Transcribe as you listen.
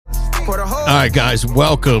All right, guys,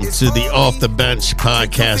 welcome to the Off the Bench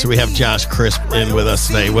podcast. We have Josh Crisp in with us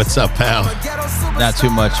today. What's up, pal? Not too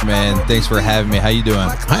much, man. Thanks for having me. How you doing?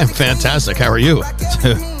 I am fantastic. How are you?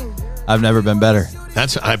 I've never been better.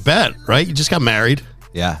 I bet, right? You just got married.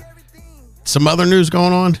 Yeah. Some other news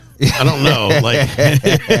going on? I don't know.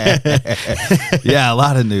 Yeah, a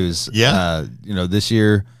lot of news. Yeah. This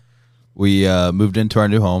year we moved into our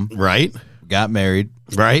new home. Right. Got married.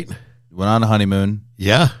 Right. Went on a honeymoon.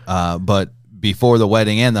 Yeah. But before the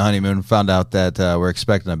wedding and the honeymoon, found out that we're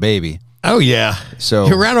expecting a baby. Oh, yeah. So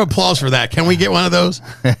a round of applause for that. Can we get one of those?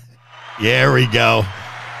 There we go.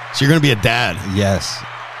 So you're going to be a dad. Yes.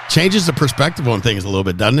 Changes the perspective on things a little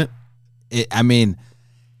bit, doesn't it?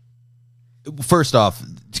 First off,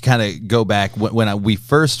 to kind of go back, when we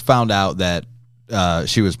first found out that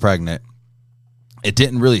she was pregnant, it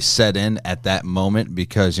didn't really set in at that moment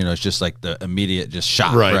because, it's just like the immediate just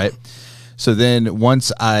shock, right? So then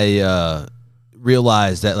once I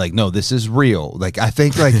realized that, no, this is real. I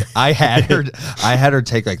think I had her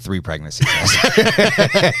take 3 pregnancy tests.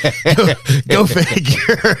 Go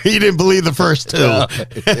figure. You didn't believe the first 2.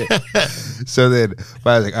 So then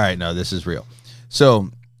I was like, all right, no, this is real. So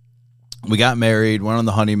we got married, went on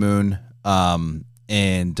the honeymoon. And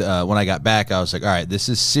when I got back, I was like, all right, this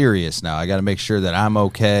is serious now. I got to make sure that I'm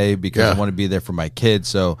okay because I want to be there for my kids.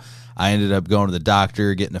 So I ended up going to the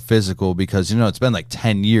doctor, getting a physical because, it's been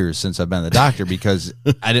 10 years since I've been to the doctor because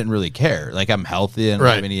I didn't really care. I'm healthy and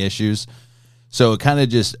don't have any issues. So it kind of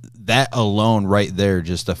just, that alone right there,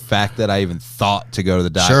 just the fact that I even thought to go to the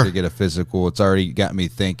doctor to get a physical, it's already got me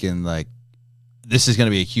thinking this is going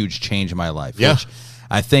to be a huge change in my life. Yeah. Which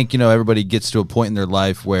I think, everybody gets to a point in their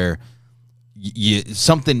life where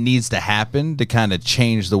something needs to happen to kind of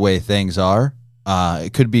change the way things are.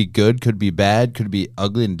 It could be good, could be bad, could be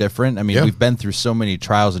ugly and different. We've been through so many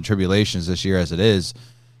trials and tribulations this year as it is.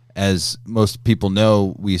 As most people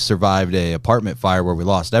know, we survived a apartment fire where we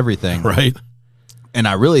lost everything. Right. And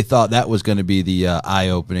I really thought that was going to be the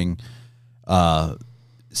eye-opening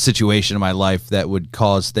situation in my life that would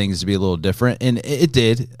cause things to be a little different. And it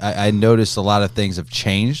did. I noticed a lot of things have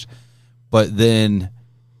changed, but then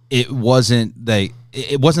it wasn't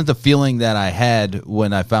the feeling that I had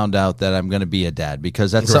when I found out that I'm going to be a dad,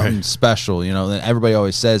 because that's something special, that everybody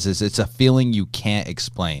always says is it's a feeling you can't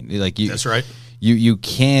explain. That's right. You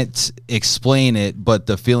can't explain it, but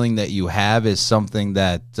the feeling that you have is something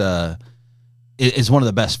that is one of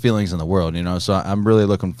the best feelings in the world, So I'm really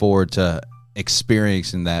looking forward to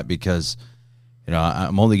experiencing that because,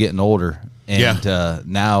 I'm only getting older. And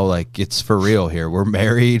now, it's for real here. We're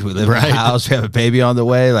married. We live in a house. We have a baby on the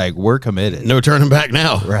way. We're committed. No turning back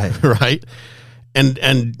now. Right. Right. And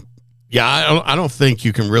I don't think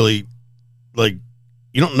you can really, you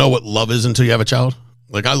don't know what love is until you have a child.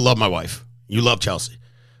 I love my wife. You love Chelsea.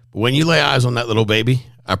 But when you lay eyes on that little baby,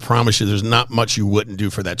 I promise you there's not much you wouldn't do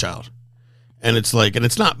for that child. And it's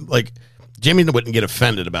not Jamie wouldn't get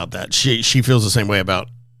offended about that. She feels the same way about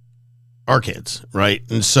our kids. Right.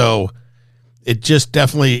 And so it just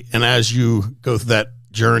definitely, and as you go through that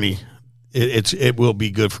journey, it will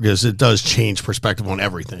be good because it does change perspective on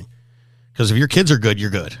everything. Because if your kids are good,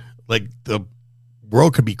 you're good. The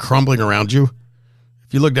world could be crumbling around you.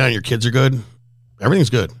 If you look down and your kids are good,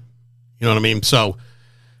 everything's good. You know what I mean? So,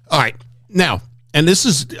 all right. Now, and this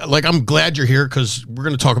is, I'm glad you're here because we're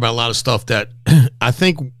going to talk about a lot of stuff that I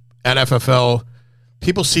think at FFL,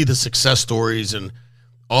 people see the success stories and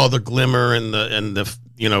all the glimmer and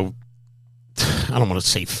the I don't want to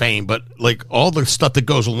say fame, but all the stuff that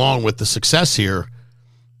goes along with the success here.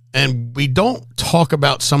 And we don't talk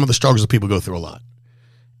about some of the struggles that people go through a lot.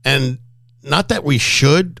 And not that we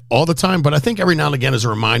should all the time, but I think every now and again is a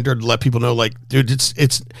reminder to let people know, dude,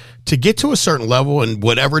 it's to get to a certain level and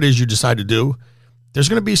whatever it is you decide to do, there's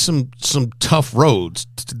going to be some tough roads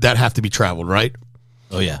that have to be traveled, right?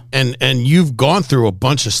 Oh, yeah. And you've gone through a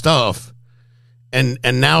bunch of stuff, and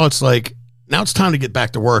now it's now it's time to get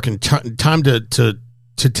back to work and time to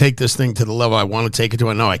take this thing to the level I want to take it to.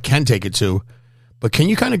 I know I can take it to, but can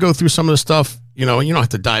you kind of go through some of the stuff, you don't have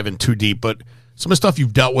to dive in too deep, but some of the stuff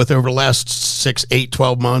you've dealt with over the last 6, 8,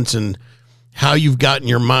 12 months and how you've gotten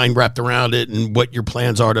your mind wrapped around it and what your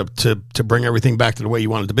plans are to bring everything back to the way you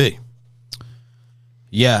want it to be.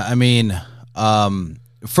 Yeah.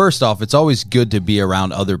 First off, it's always good to be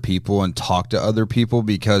around other people and talk to other people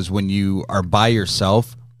because when you are by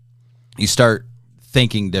yourself, you start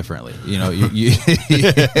thinking differently,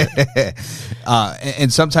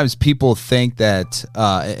 and sometimes people think that,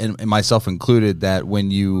 and myself included, that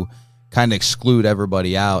when you kind of exclude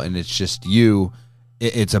everybody out and it's just you,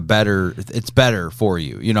 it's better for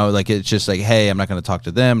you. You know, like it's just like, hey, I'm not going to talk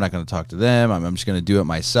to them. I'm not going to talk to them. I'm just going to do it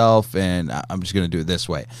myself, and I'm just going to do it this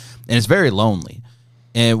way. And it's very lonely.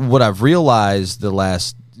 And what I've realized the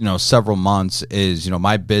last, several months is,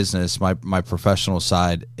 my business, my professional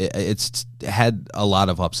side, it's had a lot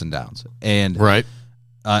of ups and downs. And right.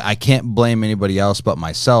 I can't blame anybody else but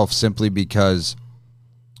myself, simply because,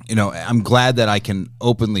 I'm glad that I can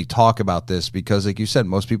openly talk about this, because like you said,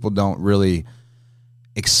 most people don't really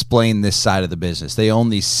explain this side of the business. They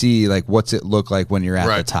only see like what's it look like when you're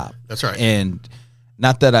at the top. That's right. And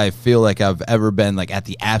not that I feel like I've ever been like at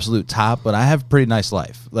the absolute top, but I have a pretty nice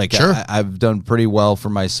life. Like sure. I've done pretty well for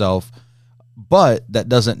myself, but that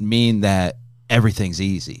doesn't mean that everything's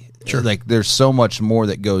easy. Sure. Like there's so much more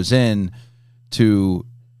that goes in to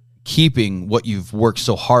keeping what you've worked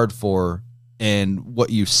so hard for and what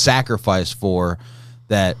you sacrificed for,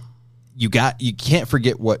 that you can't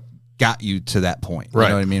forget what got you to that point. Right. You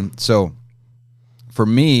know what I mean? So for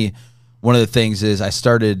me, one of the things is I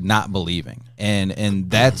started not believing. And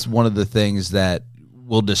that's one of the things that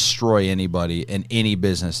will destroy anybody in any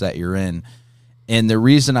business that you're in. And the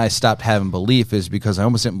reason I stopped having belief is because I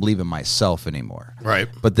almost didn't believe in myself anymore. Right.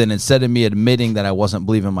 But then instead of me admitting that I wasn't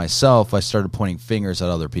believing myself, I started pointing fingers at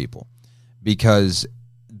other people, because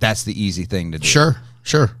that's the easy thing to do.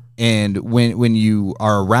 Sure. And when you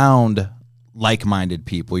are around like-minded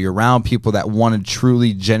people, you're around people that want to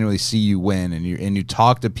truly, genuinely see you win, and you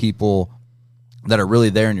talk to people that are really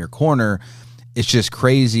there in your corner, it's just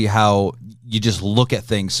crazy how you just look at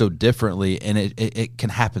things so differently, and it can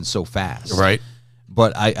happen so fast. Right.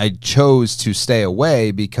 But I chose to stay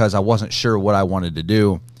away because I wasn't sure what I wanted to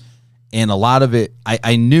do. And a lot of it,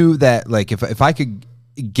 I knew that like if I could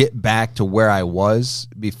get back to where I was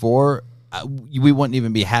before, we wouldn't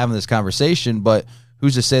even be having this conversation. But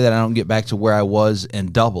who's to say that I don't get back to where I was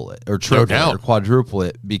and double it or triple it or quadruple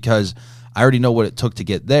it? Because I already know what it took to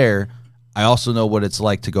get there. I also know what it's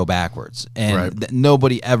like to go backwards. And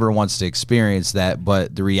nobody ever wants to experience that.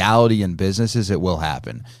 But the reality in business is it will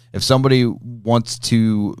happen. If somebody wants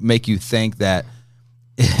to make you think that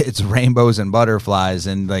it's rainbows and butterflies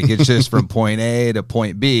and like it's just from point A to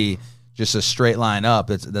point B, just a straight line up,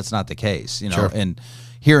 that's not the case. Sure. And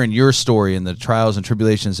hearing your story and the trials and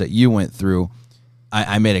tribulations that you went through,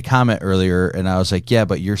 I made a comment earlier and I was like, yeah,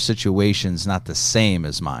 but your situation's not the same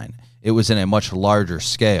as mine. It was in a much larger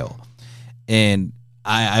scale. And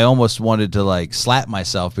I almost wanted to like slap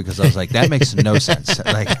myself because I was like, that makes no sense.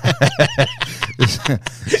 Like,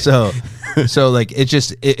 so like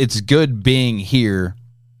it's good being here,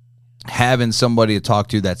 having somebody to talk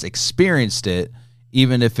to that's experienced it,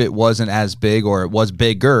 even if it wasn't as big or it was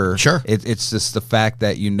bigger. Sure. It's just the fact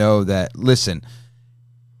that that, listen,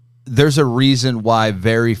 there's a reason why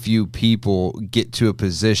very few people get to a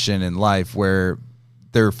position in life where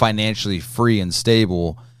they're financially free and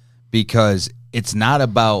stable, because it's not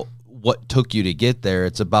about what took you to get there.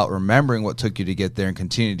 It's about remembering what took you to get there and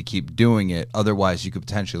continue to keep doing it. Otherwise, you could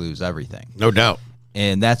potentially lose everything. No doubt.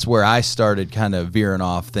 And that's where I started kind of veering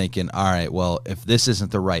off, thinking, all right, well, if this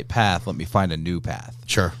isn't the right path, let me find a new path.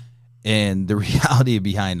 Sure. And the reality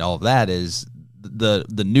behind all of that is the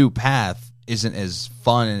new path isn't as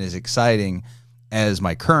fun and as exciting as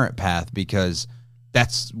my current path, because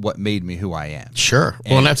that's what made me who I am. Sure.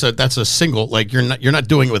 And that's a single, like you're not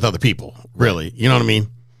doing it with other people, really. You know what I mean?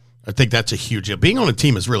 I think that's a huge deal. Being on a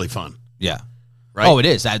team is really fun. Yeah. Right? Oh, it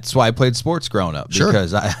is. That's why I played sports growing up. Sure.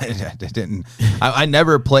 Because I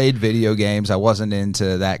never played video games. I wasn't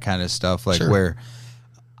into that kind of stuff, like where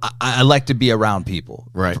I like to be around people.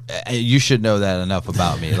 Right. You should know that enough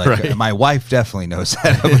about me. Like right. My wife definitely knows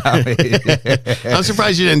that about me. I'm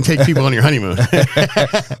surprised you didn't take people on your honeymoon.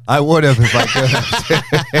 I would have if I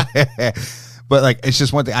could. But like, it's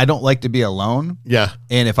just one thing. I don't like to be alone. Yeah.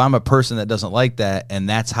 And if I'm a person that doesn't like that, and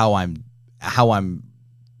that's how I'm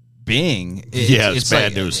being, it's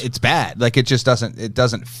bad news. It's bad. Like it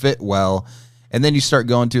doesn't fit well. And then you start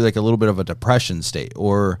going through like a little bit of a depression state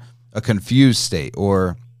or a confused state,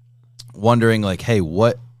 or wondering like, hey,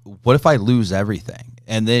 what if I lose everything?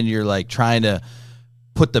 And then you're like trying to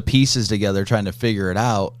put the pieces together, trying to figure it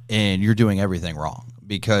out, and you're doing everything wrong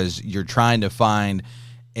because you're trying to find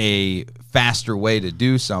a faster way to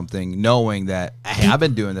do something, knowing that, hey, I've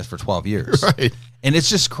been doing this for 12 years. Right. And it's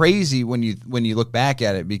just crazy when you look back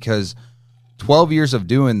at it, because 12 years of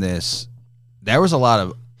doing this, there was a lot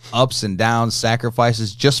of ups and downs,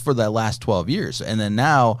 sacrifices just for that last 12 years. And then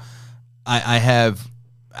now I have,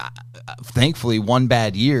 thankfully, one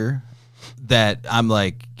bad year that I'm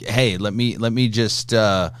like, hey, let me just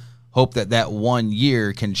hope that 1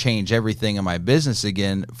 year can change everything in my business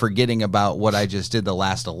again, forgetting about what I just did the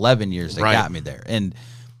last 11 years that got me there. And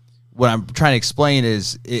what I'm trying to explain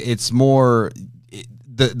is it's more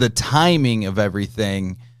the timing of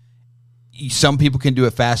everything. Some people can do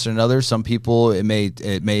it faster than others. Some people it may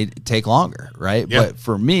take longer, right? Yeah. But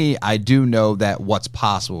for me, I do know that what's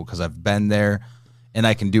possible because I've been there, and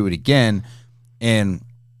I can do it again. And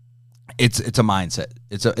it's a mindset.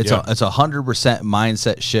 It's a 100%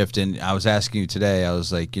 mindset shift. And I was asking you today. I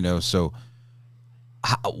was like, so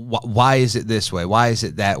why is it this way? Why is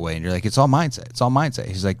it that way? And you're like, it's all mindset. It's all mindset.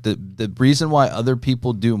 He's like, the reason why other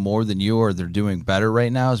people do more than you or they're doing better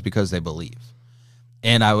right now is because they believe.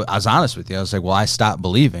 And I was honest with you. I was like, well, I stopped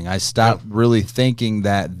believing. I stopped really thinking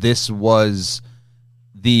that this was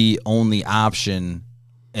the only option,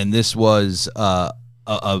 and this was a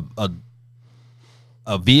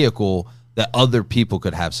vehicle that other people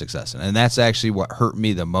could have success in. And that's actually what hurt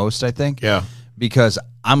me the most, I think. Yeah. Because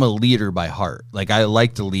I'm a leader by heart. Like, I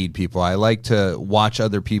like to lead people. I like to watch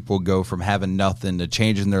other people go from having nothing to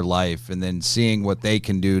changing their life, and then seeing what they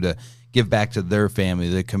can do to give back to their family,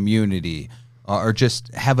 the community, or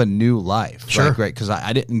just have a new life. Sure. Like, right? Because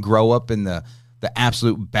I didn't grow up in the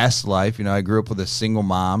absolute best life. I grew up with a single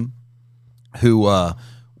mom who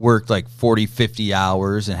worked like 40, 50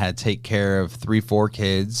 hours and had to take care of 3-4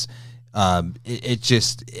 kids.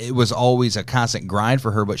 It was always a constant grind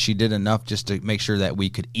for her, but she did enough just to make sure that we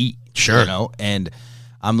could eat. Sure. And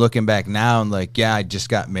I'm looking back now and like, yeah, I just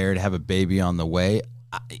got married, have a baby on the way.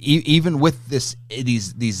 Even with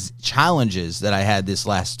these challenges that I had this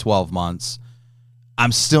last 12 months,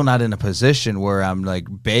 I'm still not in a position where I'm like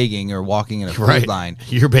begging or walking in a food line.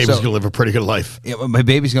 Your baby's going to live a pretty good life. My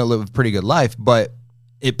baby's going to live a pretty good life, but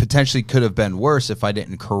it potentially could have been worse if I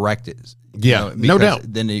didn't correct it. Yeah, no doubt.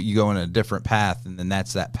 Then you go in a different path, and then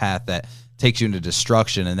that's that path that takes you into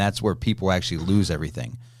destruction, and that's where people actually lose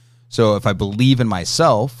everything. So if I believe in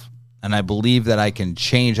myself, and I believe that I can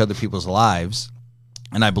change other people's lives,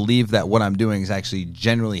 and I believe that what I'm doing is actually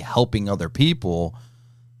generally helping other people,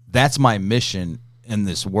 that's my mission in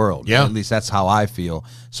this world. Yeah. At least that's how I feel.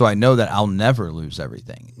 So I know that I'll never lose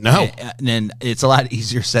everything. No. And it's a lot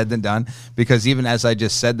easier said than done, because even as I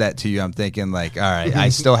just said that to you, I'm thinking like, all right, I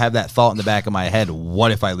still have that thought in the back of my head.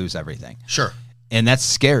 What if I lose everything? Sure. And that's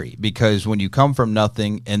scary, because when you come from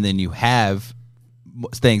nothing and then you have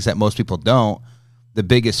things that most people don't, the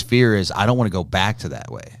biggest fear is I don't want to go back to that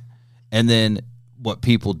way. And then what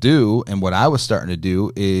people do, and what I was starting to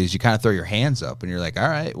do, is you kind of throw your hands up and you're like, all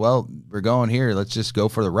right, well, we're going here. Let's just go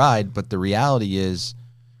for the ride. But the reality is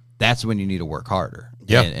that's when you need to work harder.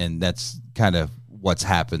 Yeah. And that's kind of what's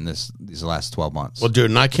happened these last 12 months. Well, dude,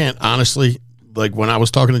 and I can't honestly, like when I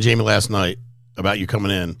was talking to Jamie last night about you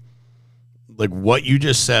coming in, like what you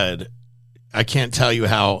just said, I can't tell you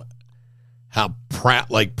how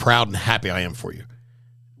proud and happy I am for you.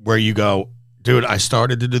 Where you go, dude, I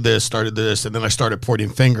started to do this, and then I started pointing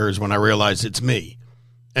fingers when I realized it's me.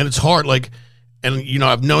 And it's hard, and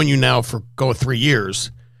I've known you now for going 3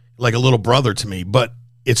 years, like a little brother to me, but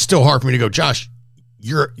it's still hard for me to go, Josh,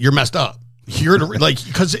 you're messed up.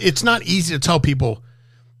 Because it's not easy to tell people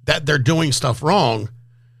that they're doing stuff wrong,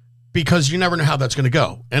 because you never know how that's going to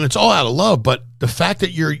go. And it's all out of love, but the fact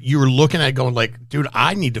that you're looking at going like, dude,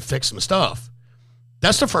 I need to fix some stuff.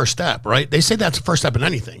 That's the first step, right? They say that's the first step in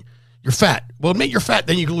anything. You're fat. Well, admit you're fat,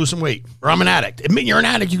 then you can lose some weight. Or I'm an addict. Admit you're an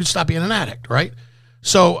addict, you can stop being an addict, right?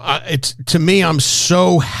 So it's, to me, I'm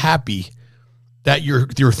so happy that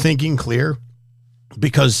you're thinking clear,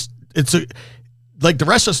 because it's like the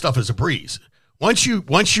rest of the stuff is a breeze. Once you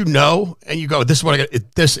know and you go, this is what I got.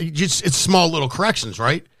 It's small little corrections,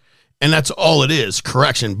 right? And that's all it is.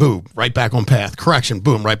 Correction, boom, right back on path. Correction,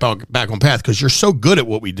 boom, right back on path. Because you're so good at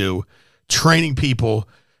what we do, training people,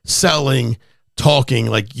 selling, talking,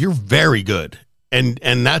 like you're very good. And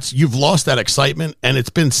that's, you've lost that excitement, and it's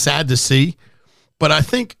been sad to see. But I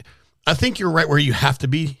think you're right where you have to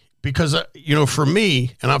be, because for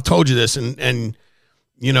me, and I've told you this, and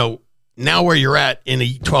now where you're at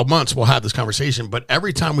in 12 months, we'll have this conversation. But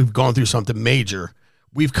every time we've gone through something major,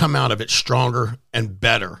 we've come out of it stronger and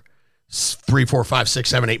better 3, 4, 5, 6,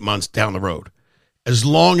 7, 8 months down the road. As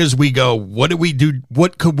long as we go, what did we do?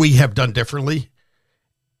 What could we have done differently?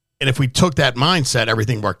 And if we took that mindset,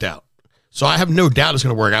 everything worked out. So I have no doubt it's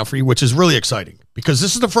going to work out for you, which is really exciting, because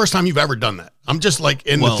this is the first time you've ever done that. I'm just like,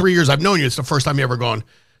 the 3 years I've known you, it's the first time you ever gone,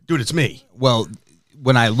 dude, it's me. Well,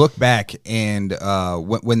 when I look back and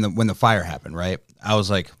when the fire happened, right, I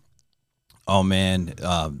was like, oh man,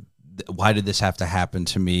 why did this have to happen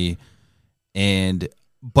to me?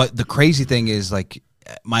 But the crazy thing is, like,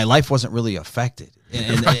 my life wasn't really affected.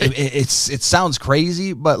 And it sounds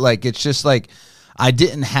crazy, but like it's just like I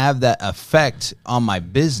didn't have that effect on my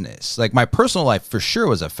business. Like my personal life for sure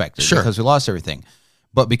was affected because we lost everything.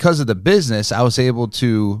 But because of the business, I was able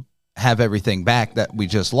to have everything back that we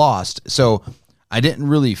just lost. So I didn't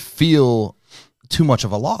really feel too much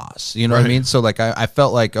of a loss. You know what I mean? So like I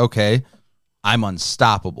felt like, okay, I'm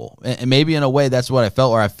unstoppable. And maybe in a way that's what I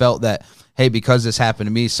felt, or I felt that, hey, because this happened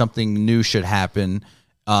to me, something new should happen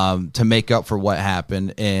to make up for what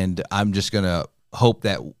happened. And I'm just going to hope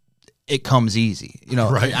that it comes easy. You know,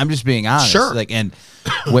 I'm just being honest. Sure. Like, and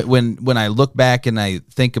when I look back and I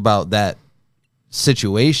think about that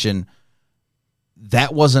situation,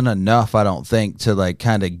 that wasn't enough, I don't think, to like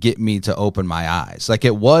kind of get me to open my eyes. Like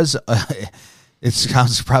it was, it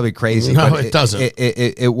sounds probably crazy. No, but it doesn't.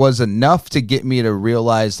 It was enough to get me to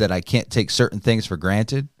realize that I can't take certain things for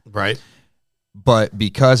granted. Right. But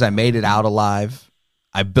because I made it out alive,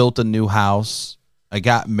 I built a new house, I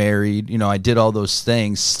got married, you know, I did all those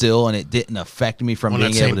things still, and it didn't affect me from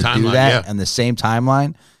being able to do that on the same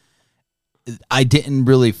timeline. I didn't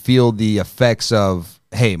really feel the effects of,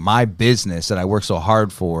 hey, my business that I worked so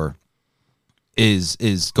hard for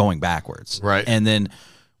is going backwards. Right. And then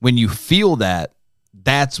when you feel that,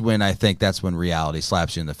 that's when reality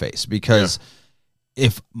slaps you in the face. Because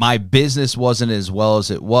if my business wasn't as well as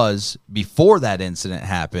it was before that incident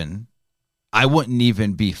happened, I wouldn't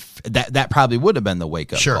even be that probably would have been the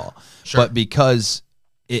wake up call. Sure. But because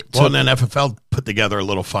and then FFL put together a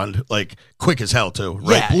little fund, like quick as hell too.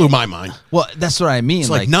 Right. Yeah, blew my mind. Well, that's what I mean. It's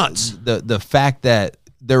like nuts. The fact that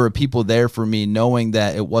there were people there for me, knowing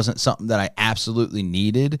that it wasn't something that I absolutely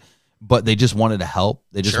needed, but they just wanted to help.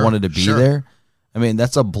 They just wanted to be there. I mean,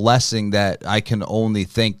 that's a blessing that I can only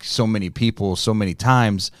thank so many people so many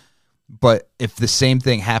times. But if the same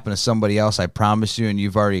thing happened to somebody else, I promise you, and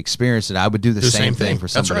you've already experienced it, I would do the same thing for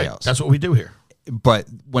somebody else. That's what we do here. But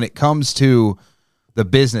when it comes to the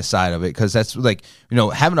business side of it, because that's like, you know,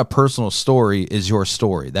 having a personal story is your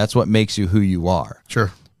story. That's what makes you who you are.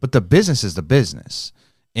 Sure. But the business is the business,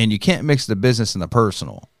 and you can't mix the business and the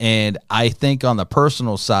personal. And I think on the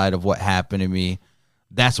personal side of what happened to me,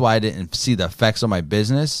 that's why I didn't see the effects on my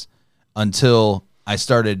business until I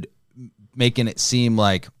started making it seem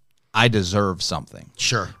like I deserve something.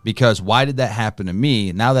 Sure. Because why did that happen to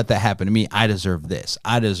me? Now that happened to me, I deserve this.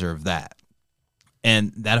 I deserve that.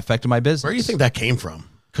 And that affected my business. Where do you think that came from?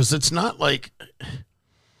 Because it's not like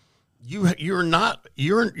you're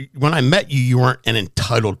when I met you, you weren't an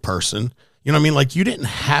entitled person. You know what I mean? Like you didn't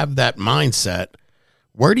have that mindset.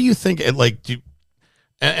 Where do you think it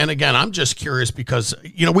and again, I'm just curious because,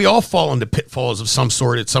 you know, we all fall into pitfalls of some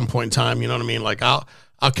sort at some point in time. You know what I mean? Like I'll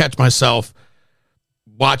catch myself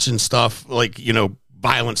watching stuff like, you know,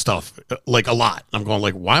 violent stuff like a lot. I'm going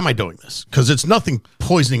like, why am I doing this? Because it's nothing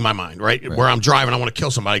poisoning my mind, right? Where I'm driving, I want to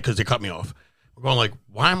kill somebody because they cut me off. I'm going like,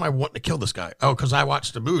 why am I wanting to kill this guy? Oh, because I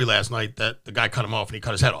watched a movie last night that the guy cut him off and he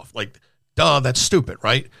cut his head off. Like, duh, that's stupid,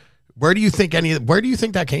 right? Where do you think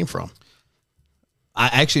that came from? I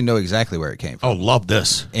actually know exactly where it came from. Oh, love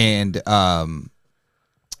this. And I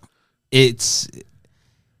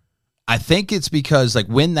think it's because like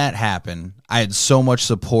when that happened, I had so much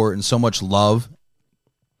support and so much love.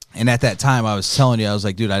 And at that time, I was telling you, I was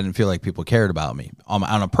like, dude, I didn't feel like people cared about me on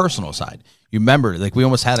a personal side. You remember, like we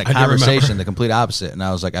almost had a conversation, the complete opposite. And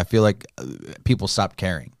I was like, I feel like people stopped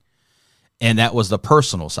caring. And that was the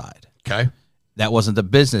personal side. Okay. That wasn't the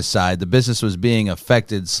business side. The business was being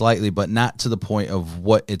affected slightly, but not to the point of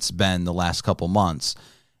what it's been the last couple months.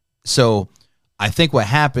 So I think what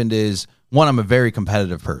happened is, one, I'm a very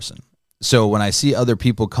competitive person. So when I see other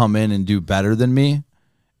people come in and do better than me,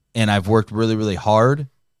 and I've worked really, really hard,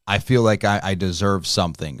 I feel like I deserve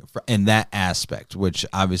something in that aspect, which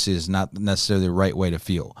obviously is not necessarily the right way to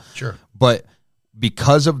feel. Sure. But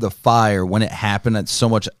because of the fire, when it happened, it's so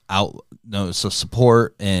much so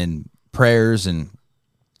support and prayers and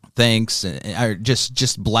thanks and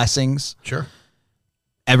just blessings. Sure.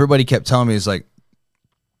 Everybody kept telling me, it's like,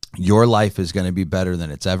 your life is going to be better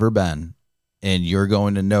than it's ever been. And you're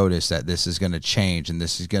going to notice that this is going to change, and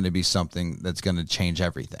this is going to be something that's going to change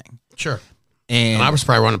everything. Sure. And I was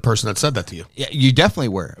probably one person that said that to you. Yeah, you definitely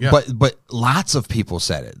were. Yeah. But lots of people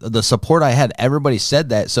said it. The support I had, everybody said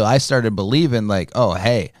that. So I started believing like, oh,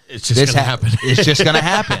 hey, it's just going to happen. It's just going to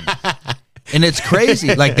happen. And it's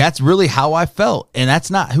crazy. Like, that's really how I felt. And that's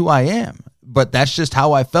not who I am. But that's just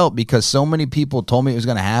how I felt because so many people told me it was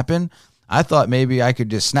going to happen. I thought maybe I could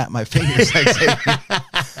just snap my fingers.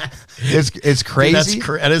 It's crazy.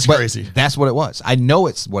 That is crazy. That's what it was. I know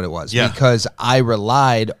it's what it was because I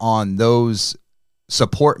relied on those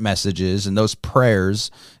support messages and those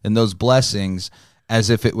prayers and those blessings as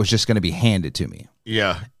if it was just going to be handed to me.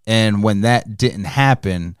 Yeah. And when that didn't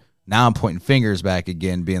happen, now I'm pointing fingers back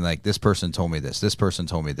again, being like, this person told me this person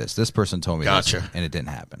told me this person told me this, and it didn't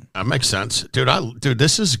happen. That makes sense. Dude,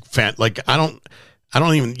 this is like, I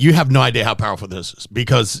don't even, you have no idea how powerful this is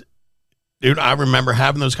because, dude, I remember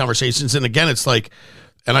having those conversations. And again, it's like,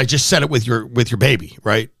 and I just said it with your baby,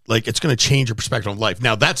 right? Like, it's going to change your perspective on life.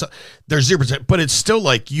 Now there's 0%, but it's still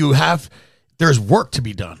like there's work to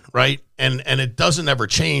be done, right? And it doesn't ever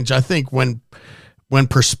change. I think when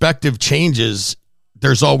perspective changes,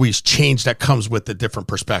 there's always change that comes with a different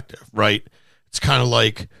perspective, right? It's kind of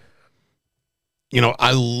like, I'm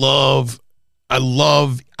Italian.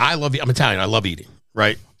 I love eating,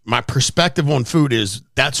 right? My perspective on food is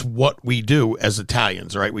that's what we do as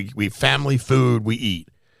Italians, right? We family food, we eat.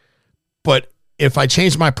 But if I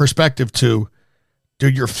change my perspective to,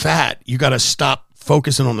 dude, you're fat, you got to stop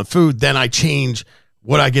focusing on the food, then I change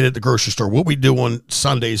what I get at the grocery store, what we do on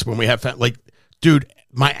Sundays when we have fat. Like, dude,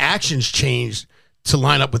 my actions changed to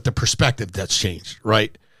line up with the perspective that's changed,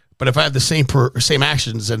 right? But if I have the same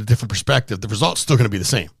actions and a different perspective, the result's still going to be the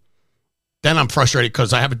same. Then I'm frustrated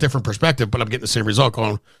because I have a different perspective, but I'm getting the same result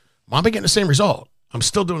going, well, I'm getting the same result. I'm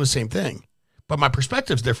still doing the same thing. But my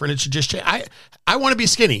perspective's different. It should just change. I want to be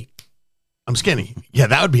skinny. I'm skinny. Yeah,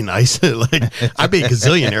 that would be nice. Like, I'd be a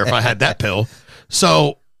gazillionaire if I had that pill.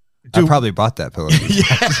 So, I probably bought that pill.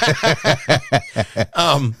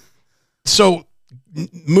 Yeah. So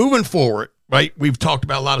moving forward, right? We've talked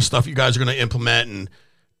about a lot of stuff you guys are going to implement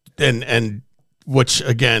and which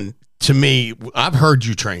again, to me, I've heard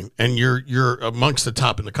you train and you're amongst the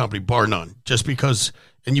top in the company, bar none, just because,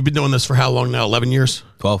 and you've been doing this for how long now? 11 years?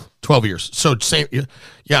 12 years. So same.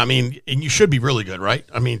 Yeah. I mean, and you should be really good, right?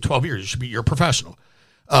 I mean, 12 years, you're a professional.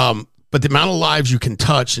 But the amount of lives you can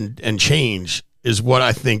touch and change is what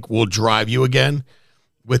I think will drive you again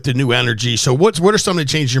with the new energy. So what are some of the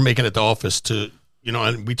changes you're making at the office to,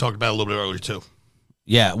 and we talked about it a little bit earlier too.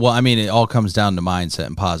 Yeah. Well, I mean, it all comes down to mindset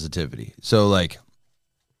and positivity. So like,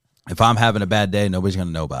 if I'm having a bad day, nobody's going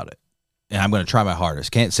to know about it. And I'm going to try my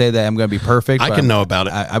hardest. Can't say that I'm going to be perfect. I can know about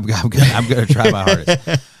it. I'm going to try my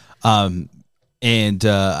hardest.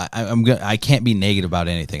 I can't be negative about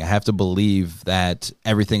anything. I have to believe that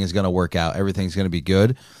everything is going to work out. Everything's going to be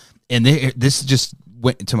good. And this just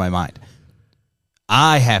went into my mind.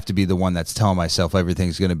 I have to be the one that's telling myself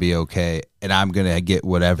everything's going to be okay, and I'm going to get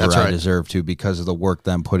whatever I deserve to because of the work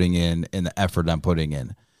that I'm putting in and the effort I'm putting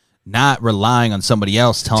in. Not relying on somebody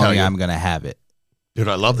else telling me I'm going to have it. Dude,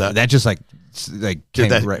 I love that. That just like came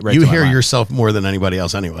Dude, right you to my hear mind. Yourself more than anybody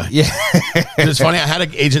else anyway. Yeah. It's funny. I had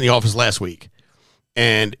an agent in the office last week,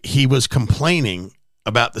 and he was complaining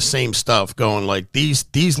about the same stuff, going like,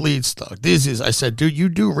 these leads stuff. I said, dude, you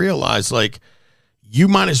do realize like you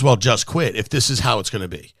might as well just quit if this is how it's going to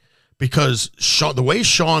be, because the way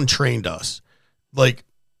Sean trained us, like,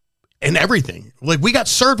 and everything, like we got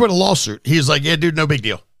served with a lawsuit. He's like, yeah, dude, no big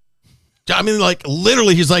deal. I mean, like,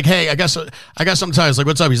 literally, he's like, hey, I got something to tell you. I was like,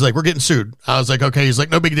 what's up? He's like, we're getting sued. I was like, okay. He's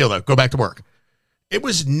like, no big deal, though. Go back to work. It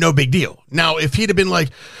was no big deal. Now, if he'd have been like,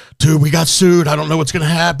 dude, we got sued. I don't know what's going to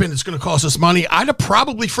happen. It's going to cost us money. I'd have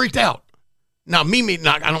probably freaked out. Now,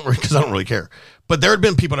 not, because I don't really care. But there had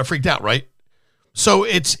been people that freaked out, right? So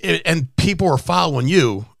and people are following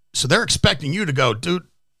you. So they're expecting you to go, dude,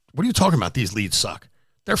 what are you talking about? These leads suck.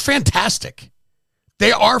 They're fantastic.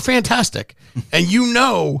 They are fantastic. And you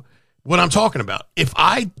know what I'm talking about. If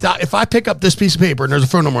I pick up this piece of paper and there's a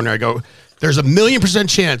phone number on there, I go, there's a 1,000,000%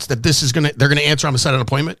 chance that they're gonna answer. I'm gonna set an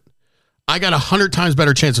appointment. I got 100 times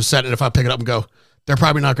better chance of setting it if I pick it up and go, they're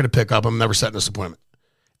probably not gonna pick up. I'm never setting this appointment.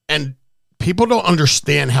 And people don't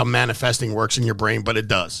understand how manifesting works in your brain, but it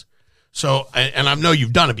does. So, and I know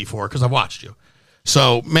you've done it before because I've watched you.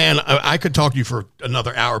 So, man, I could talk to you for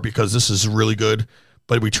another hour because this is really good,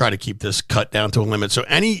 but we try to keep this cut down to a limit. So,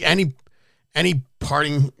 any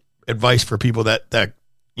parting advice for people that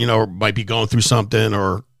might be going through something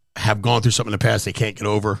or have gone through something in the past they can't get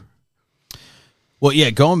over? Well, yeah,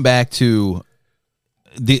 going back to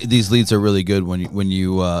these leads are really good. When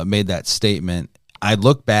you made that statement, I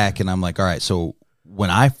look back and I'm like, all right, so when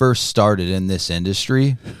I first started in this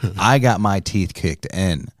industry, I got my teeth kicked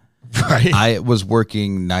in. Right. I was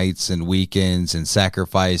working nights and weekends and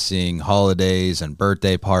sacrificing holidays and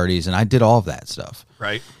birthday parties, and I did all of that stuff.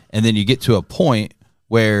 Right. And then you get to a point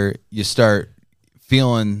where you start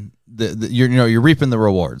feeling you're reaping the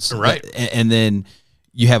rewards. Right. And then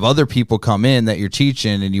you have other people come in that you're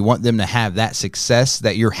teaching and you want them to have that success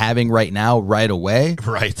that you're having right now, right away.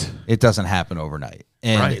 Right. It doesn't happen overnight.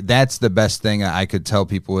 And that's the best thing I could tell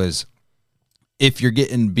people is if you're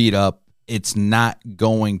getting beat up, it's not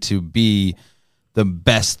going to be the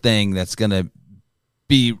best thing that's going to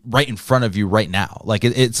be right in front of you right now. Like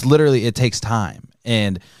it's literally, it takes time.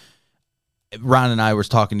 And Ron and I was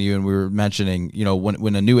talking to you, and we were mentioning, you know,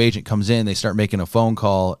 when a new agent comes in, they start making a phone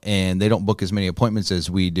call and they don't book as many appointments as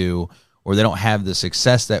we do, or they don't have the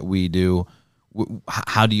success that we do.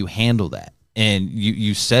 How do you handle that? And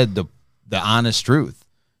you said the honest truth.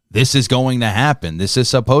 This is going to happen. This is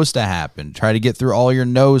supposed to happen. Try to get through all your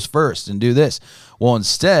no's first and do this. Well,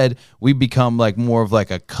 instead, we become like more of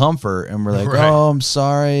like a comfort, and we're like, Right. oh, I'm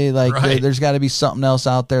sorry. Like Right. there's got to be something else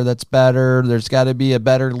out there that's better. There's got to be a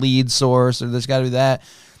better lead source, or there's got to be that.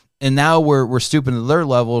 And now we're stooping to their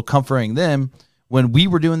level, comforting them when we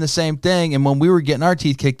were doing the same thing. And when we were getting our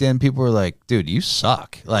teeth kicked in, people were like, dude, you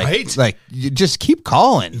suck. Like, Right. like you just keep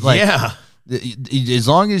calling. Like, yeah. as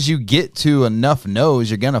long as you get to enough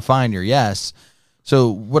no's, you're going to find your yes. So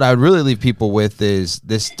what I would really leave people with is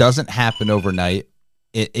this doesn't happen overnight.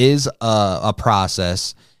 It is a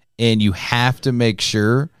process, and you have to make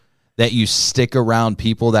sure that you stick around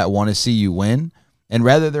people that want to see you win. And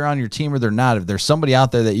whether they're on your team or they're not, if there's somebody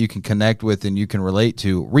out there that you can connect with and you can relate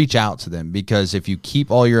to, reach out to them, because if you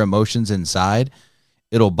keep all your emotions inside,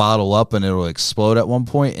 it'll bottle up and it'll explode at one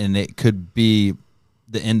point, and it could be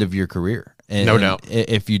the end of your career. And, No doubt.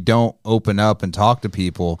 If you don't open up and talk to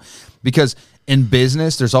people, because in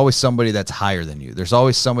business, there's always somebody that's higher than you. There's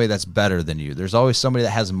always somebody that's better than you. There's always somebody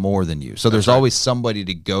that has more than you. So there's always somebody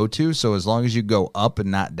to go to. So as long as you go up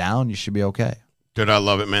and not down, you should be okay. Dude, I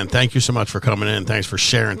love it, man. Thank you so much for coming in. Thanks for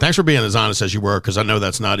sharing. Thanks for being as honest as you were, because I know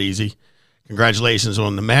that's not easy. Congratulations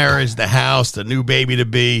on the marriage, the house, the new baby to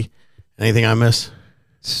be. Anything I miss?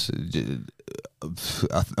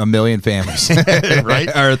 A million families, Right?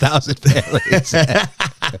 Or 1,000 families.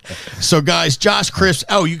 So, guys, Josh Crisp.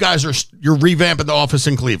 Oh, you're revamping the office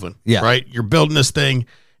in Cleveland. Yeah. Right? You're building this thing.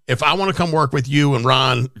 If I want to come work with you and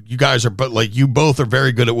Ron, you guys are, but like you both are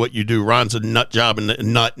very good at what you do. Ron's a nut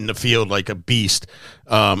in the field, like a beast.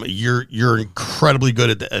 You're incredibly good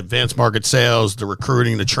at the advanced market sales, the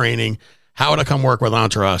recruiting, the training. How would I come work with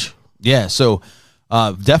Entourage? Yeah, so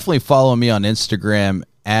definitely follow me on Instagram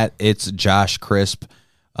at It's Josh Crisp.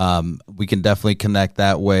 We can definitely connect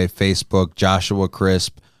that way. Facebook, Joshua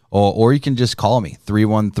Crisp, or you can just call me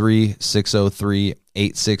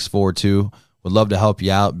 313-603-8642. Would love to help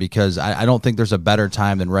you out, because I don't think there's a better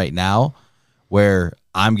time than right now, where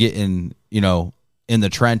I'm getting, in the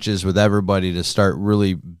trenches with everybody to start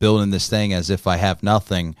really building this thing as if I have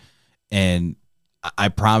nothing. And I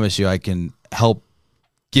promise you, I can help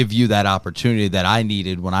give you that opportunity that I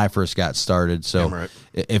needed when I first got started. So Damn right.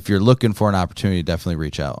 If you're looking for an opportunity, definitely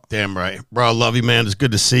reach out. Damn right. Bro, I love you, man. It's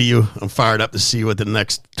good to see you. I'm fired up to see what the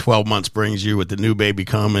next 12 months brings you with the new baby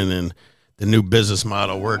coming and the new business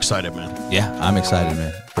model. We're excited, man. Yeah, I'm excited,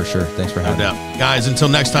 man, for sure. Thanks for No having me. doubt. Guys, until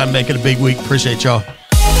next time, make it a big week. Appreciate y'all.